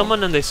hit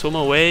someone and they swim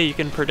away, you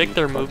can predict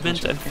their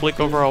movement and flick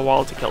over a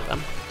wall to kill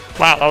them.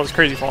 Wow, that was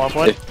crazy fall off.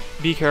 What?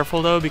 Be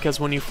careful though, because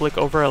when you flick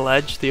over a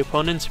ledge, the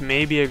opponents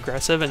may be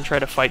aggressive and try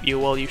to fight you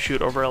while you shoot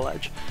over a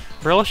ledge.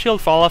 Umbrella shield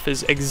fall off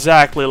is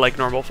exactly like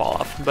normal fall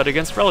off, but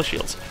against umbrella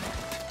shields.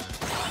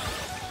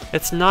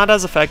 It's not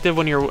as effective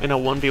when you're in a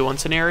 1v1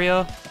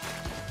 scenario,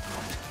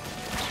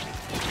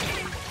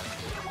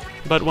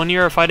 but when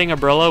you're fighting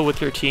umbrella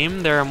with your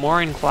team, they're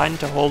more inclined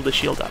to hold the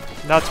shield up.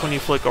 That's when you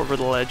flick over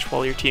the ledge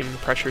while your team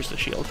pressures the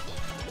shield.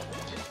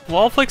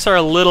 Wall flicks are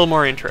a little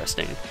more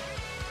interesting.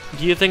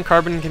 Do you think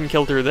Carbon can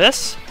kill through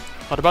this?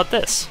 What about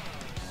this?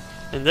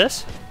 And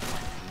this?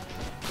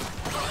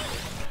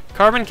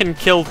 Carbon can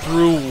kill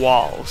through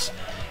walls.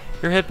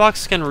 Your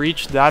hitbox can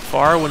reach that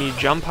far when you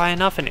jump high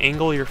enough and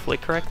angle your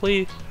flick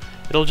correctly.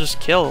 It'll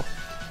just kill.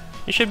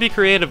 You should be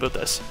creative with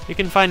this. You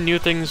can find new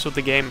things with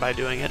the game by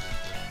doing it.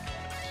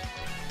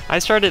 I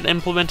started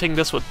implementing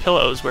this with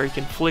pillows, where you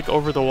can flick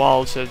over the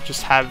wall to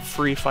just have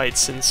free fights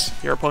since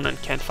your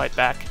opponent can't fight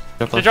back.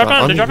 They drop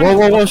down,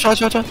 Whoa, shot.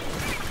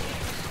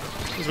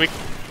 He's weak.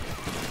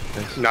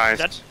 Nice.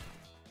 Dead.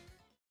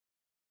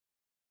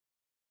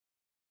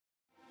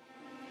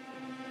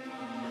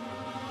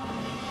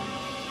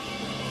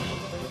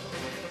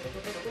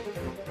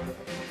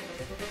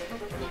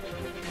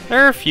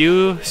 There are a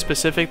few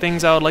specific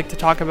things I would like to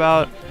talk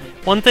about.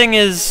 One thing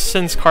is,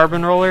 since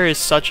Carbon Roller is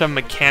such a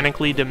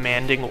mechanically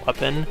demanding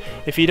weapon,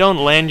 if you don't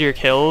land your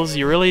kills,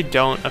 you really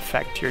don't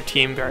affect your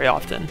team very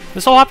often.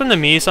 This will happen to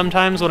me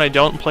sometimes when I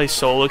don't play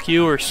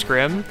SoloQ or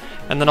Scrim,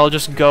 and then I'll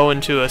just go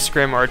into a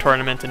Scrim or a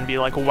tournament and be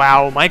like,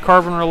 wow, my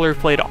Carbon Roller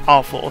played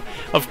awful.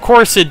 Of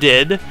course it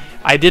did.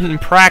 I didn't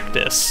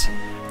practice.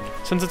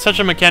 Since it's such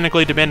a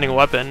mechanically demanding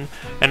weapon,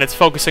 and it's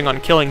focusing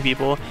on killing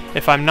people,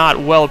 if I'm not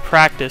well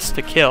practiced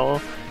to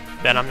kill,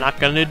 then I'm not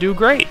going to do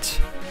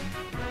great.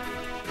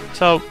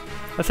 So,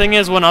 the thing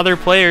is, when other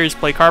players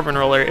play Carbon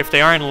Roller, if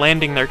they aren't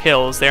landing their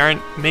kills, they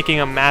aren't making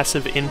a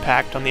massive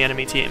impact on the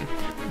enemy team.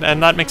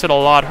 And that makes it a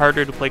lot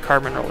harder to play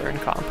Carbon Roller in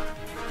comp.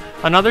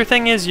 Another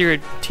thing is your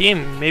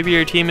team. Maybe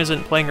your team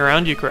isn't playing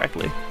around you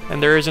correctly,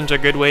 and there isn't a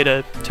good way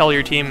to tell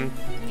your team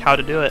how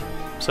to do it.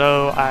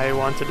 So I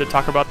wanted to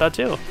talk about that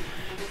too.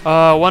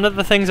 One of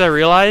the things I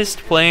realized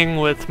playing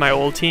with my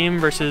old team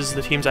versus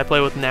the teams I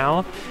play with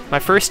now, my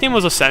first team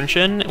was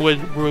Ascension,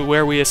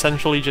 where we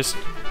essentially just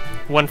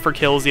went for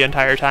kills the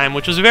entire time,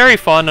 which was very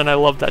fun, and I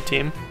loved that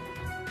team.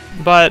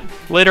 But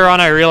later on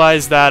I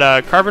realized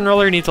that Carbon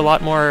Roller needs a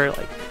lot more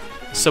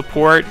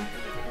support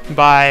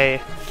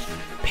by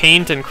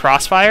paint and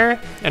crossfire,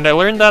 and I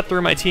learned that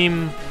through my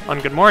team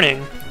on Good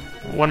Morning,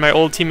 when my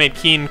old teammate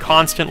Keen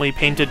constantly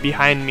painted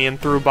behind me and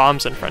threw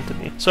bombs in front of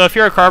me. So if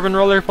you're a Carbon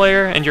Roller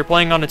player and you're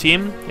playing on a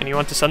team and you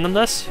want to send them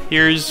this,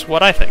 here's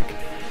what I think.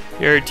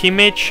 Your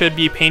teammates should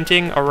be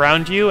painting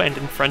around you and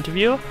in front of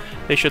you.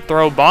 They should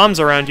throw bombs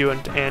around you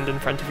and in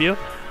front of you.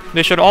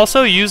 They should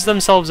also use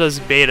themselves as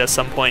bait at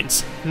some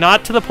points.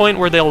 Not to the point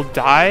where they'll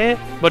die,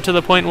 but to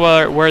the point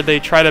where they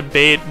try to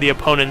bait the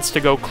opponents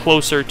to go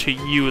closer to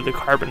you, the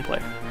Carbon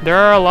player. There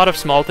are a lot of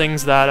small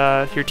things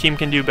that your team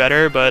can do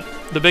better, but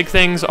the big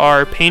things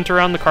are paint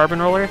around the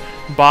Carbon Roller,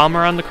 bomb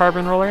around the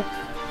Carbon Roller,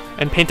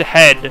 and paint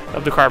ahead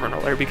of the Carbon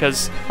Roller,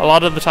 because a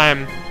lot of the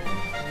time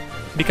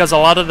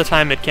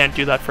it can't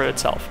do that for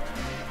itself.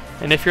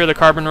 And if you're the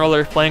Carbon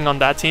Roller playing on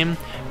that team,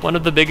 one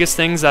of the biggest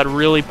things that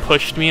really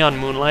pushed me on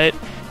Moonlight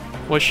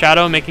was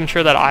Shadow making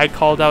sure that I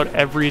called out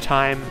every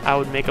time I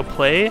would make a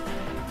play,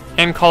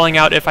 and calling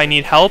out if I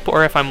need help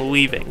or if I'm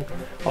leaving.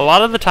 A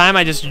lot of the time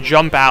I just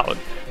jump out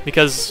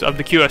because of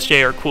the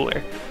QSJ or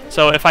cooler.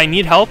 So if I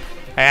need help,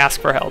 I ask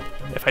for help.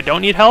 If I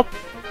don't need help,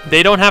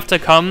 they don't have to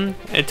come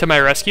to my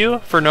rescue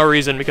for no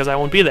reason because I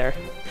won't be there.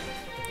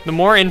 The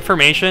more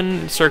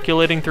information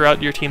circulating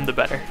throughout your team, the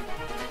better.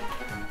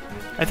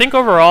 I think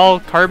overall,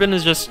 Carbon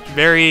is just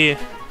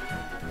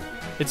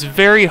it's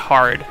very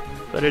hard,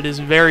 but it is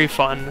very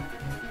fun.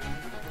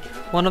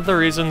 One of the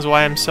reasons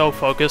why I'm so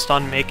focused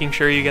on making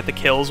sure you get the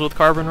kills with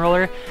Carbon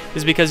Roller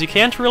is because you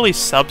can't really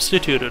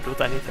substitute it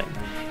with anything.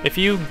 If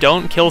you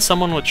don't kill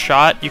someone with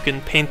shot, you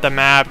can paint the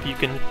map, you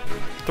can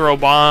throw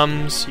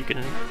bombs, you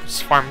can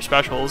farm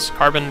specials.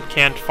 Carbon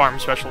can't farm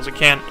specials, it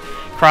can't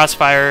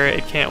crossfire,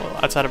 it can't, well,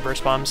 outside of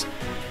burst bombs,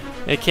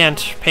 it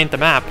can't paint the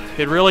map.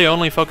 It really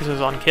only focuses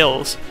on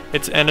kills.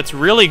 It's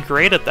really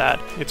great at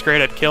that. It's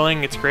great at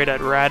killing, it's great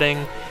at ratting.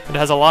 It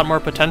has a lot more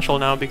potential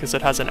now because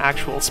it has an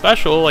actual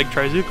special like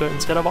Trizooka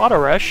instead of Auto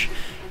Rush,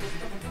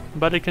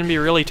 but it can be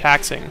really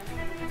taxing.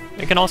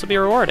 It can also be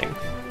rewarding,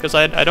 because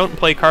I don't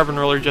play Carbon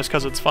Roller just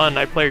because it's fun.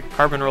 I play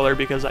Carbon Roller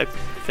because I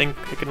think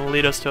it can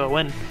lead us to a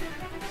win.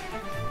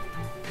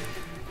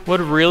 What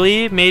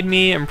really made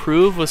me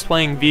improve was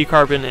playing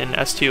V-Carbon in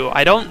S2.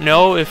 I don't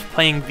know if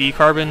playing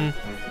V-Carbon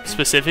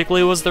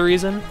specifically was the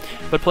reason,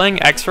 but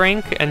playing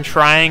X-Rank and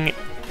trying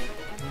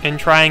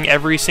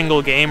every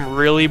single game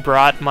really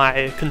brought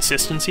my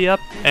consistency up,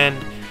 and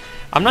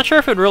I'm not sure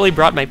if it really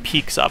brought my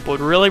peaks up. What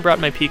really brought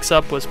my peaks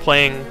up was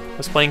playing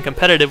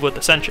competitive with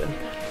Ascension.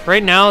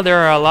 Right now there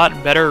are a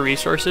lot better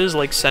resources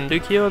like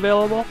SendouQ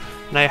available,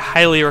 and I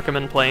highly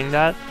recommend playing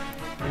that.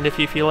 And if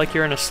you feel like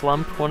you're in a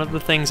slump, one of the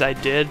things I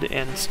did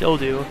and still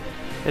do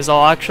is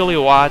I'll actually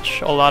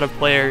watch a lot of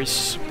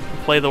players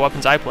play the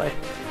weapons I play.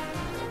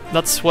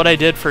 That's what I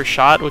did for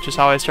Shot, which is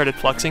how I started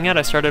fluxing it.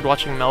 I started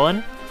watching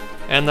Melon,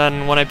 and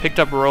then when I picked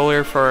up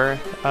Roller for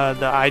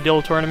the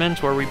Ideal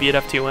tournament where we beat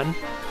F2 in,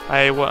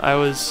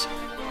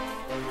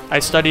 I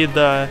studied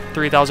the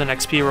 3000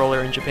 XP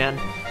Roller in Japan.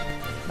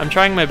 I'm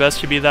trying my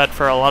best to be that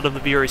for a lot of the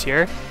viewers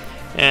here,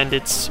 and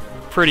it's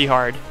pretty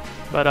hard,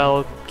 but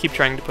I'll keep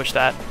trying to push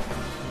that.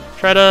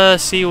 Try to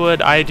see what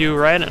I do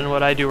right and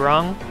what I do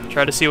wrong.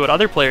 Try to see what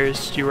other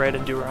players do right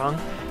and do wrong.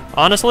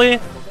 Honestly,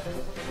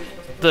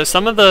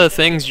 some of the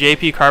things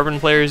JP Carbon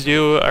players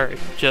do are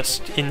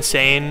just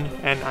insane,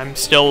 and I'm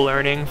still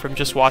learning from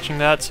just watching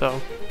that,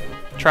 so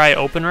try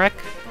OpenRec.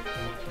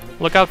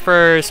 Look out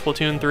for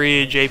Splatoon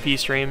 3 JP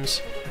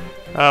streams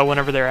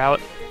whenever they're out.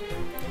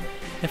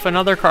 If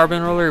another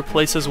Carbon Roller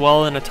places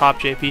well in a top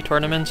JP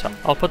tournament,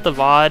 I'll put the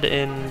VOD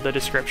in the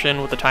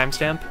description with a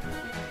timestamp.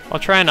 I'll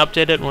try and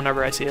update it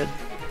whenever I see it.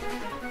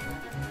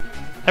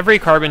 Every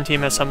Carbon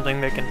team has something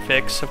they can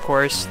fix, of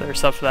course. There's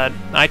stuff that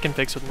I can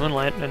fix with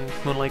Moonlight, and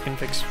Moonlight can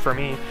fix for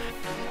me.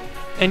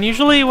 And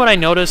usually what I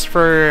notice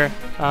for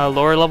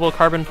lower level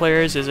Carbon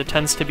players is it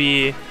tends to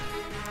be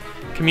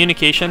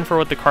communication for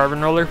what the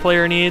Carbon Roller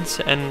player needs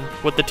and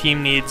what the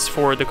team needs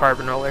for the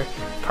Carbon Roller.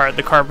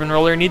 The Carbon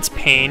Roller needs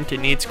paint, it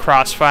needs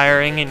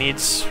crossfiring, it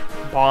needs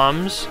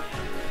bombs,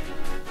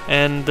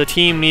 and the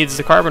team needs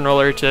the Carbon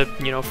Roller to,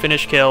 you know,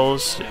 finish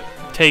kills,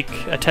 take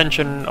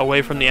attention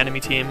away from the enemy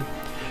team.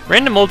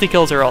 Random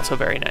multi-kills are also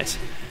very nice.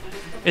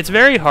 It's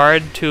very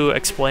hard to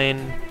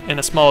explain in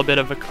a small bit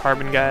of a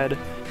Carbon guide,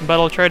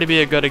 but I'll try to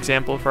be a good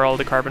example for all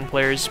the Carbon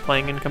players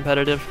playing in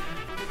competitive.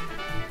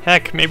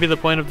 Heck, maybe the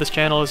point of this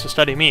channel is to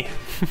study me.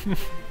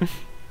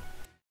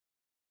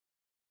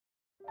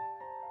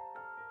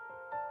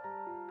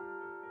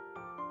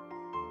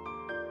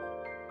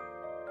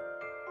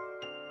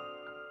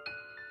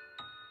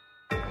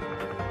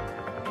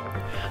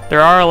 There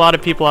are a lot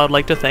of people I'd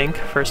like to thank.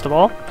 First of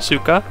all,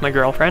 Sukka, my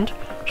girlfriend.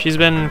 She's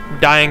been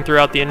dying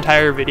throughout the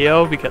entire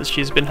video because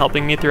she's been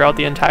helping me throughout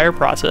the entire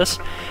process,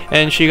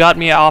 and she got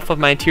me off of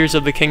my Tears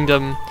of the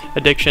Kingdom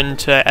addiction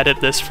to edit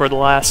this for the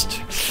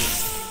last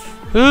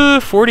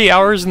 40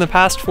 hours in the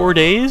past 4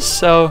 days,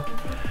 so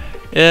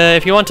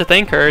if you want to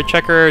thank her,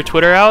 check her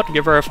Twitter out,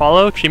 give her a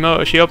follow.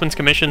 She opens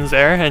commissions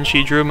there, and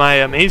she drew my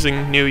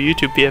amazing new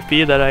YouTube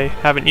PFP that I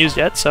haven't used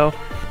yet, so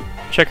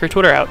check her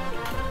Twitter out.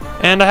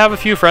 And I have a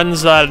few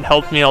friends that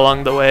helped me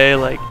along the way,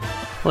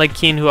 like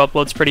Keen, who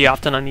uploads pretty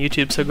often on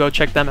YouTube, so go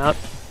check them out.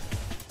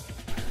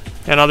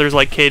 And others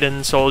like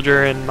Kaden,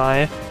 Soldier, and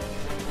Mai.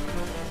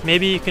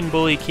 Maybe you can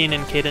bully Keen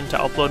and Kaden to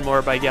upload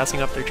more by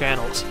gassing up their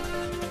channels.